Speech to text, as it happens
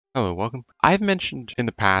Hello, welcome. I've mentioned in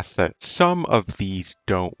the past that some of these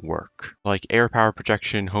don't work. Like air power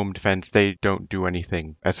projection, home defense, they don't do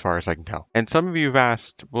anything as far as I can tell. And some of you have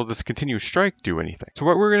asked, will this continuous strike do anything? So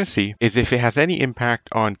what we're going to see is if it has any impact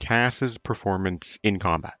on CAS's performance in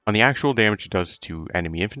combat, on the actual damage it does to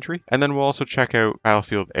enemy infantry. And then we'll also check out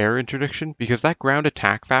battlefield air interdiction because that ground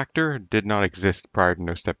attack factor did not exist prior to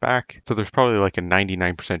No Step Back. So there's probably like a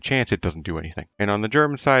 99% chance it doesn't do anything. And on the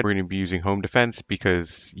German side, we're going to be using home defense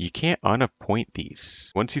because you can't unappoint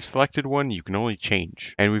these. Once you've selected one, you can only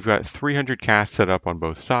change. And we've got 300 casts set up on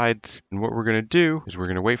both sides. And what we're going to do is we're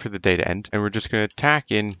going to wait for the day to end, and we're just going to attack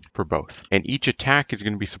in for both. And each attack is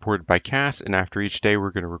going to be supported by casts, and after each day, we're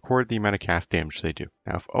going to record the amount of cast damage they do.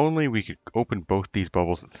 Now, if only we could open both these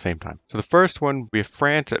bubbles at the same time. So the first one, we have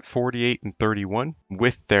France at 48 and 31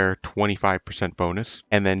 with their 25% bonus,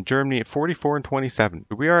 and then Germany at 44 and 27.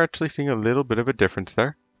 So we are actually seeing a little bit of a difference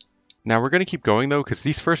there. Now we're going to keep going though, because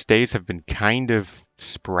these first days have been kind of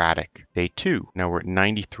sporadic. Day 2, now we're at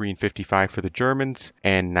 93 and 55 for the Germans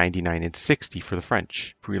and 99 and 60 for the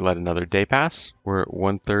French. If we let another day pass, we're at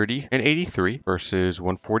 130 and 83 versus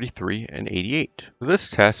 143 and 88. So this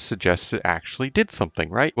test suggests it actually did something,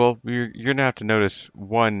 right? Well, you're going to have to notice,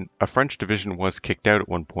 one, a French division was kicked out at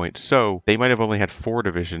one point, so they might have only had 4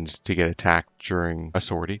 divisions to get attacked during a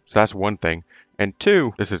sortie. So that's one thing. And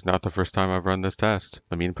 2, this is not the first time I've run this test.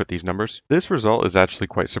 Let me input these numbers. This result is actually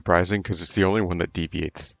quite surprising because it's the only one that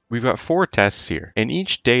deviates. We've got 4 tests here, and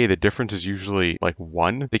each day the difference is usually like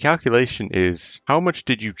 1. The calculation is how much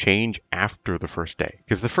did you change after the first day?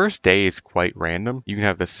 Because the first day is quite random. You can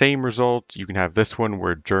have the same result. You can have this one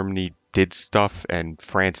where Germany did stuff and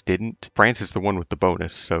France didn't. France is the one with the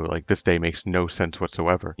bonus, so like this day makes no sense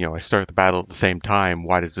whatsoever. You know, I start the battle at the same time.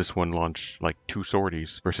 Why does this one launch like 2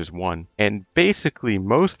 sorties versus 1? And basically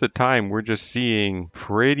most of the time we're just seeing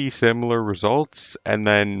pretty similar results, and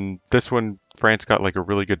then this one France got like a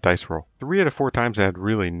really good dice roll. 3 out of 4 times it had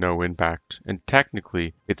really no impact, and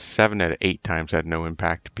technically it's 7 out of 8 times it had no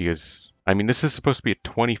impact because I mean, this is supposed to be a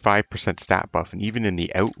 25% stat buff, and even in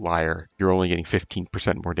the outlier, you're only getting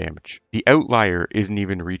 15% more damage. The outlier is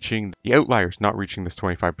not reaching this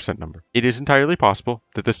 25% number. It is entirely possible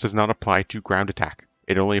that this does not apply to ground attack.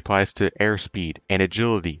 It only applies to airspeed and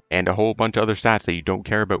agility and a whole bunch of other stats that you don't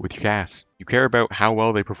care about with your CAS. You care about how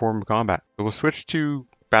well they perform in combat. So we'll switch to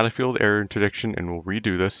battlefield air interdiction and we'll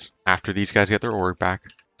redo this after these guys get their org back.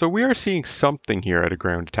 So we are seeing something here at a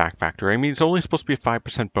ground attack factor. I mean, it's only supposed to be a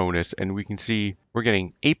 5% bonus, and we can see we're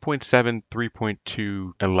getting 8.7,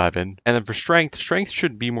 3.2, 11. And then for strength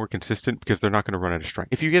should be more consistent because they're not going to run out of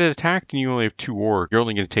strength. If you get attacked and you only have 2 org, you're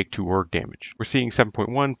only going to take 2 org damage. We're seeing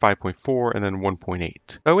 7.1, 5.4, and then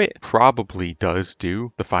 1.8. So it probably does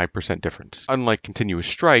do the 5% difference. Unlike continuous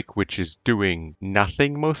strike, which is doing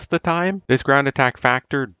nothing most of the time, this ground attack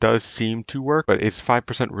factor does seem to work, but is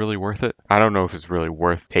 5% really worth it? I don't know if it's really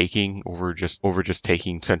worth taking over just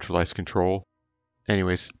taking centralized control.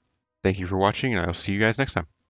 Anyways, thank you for watching, and I'll see you guys next time.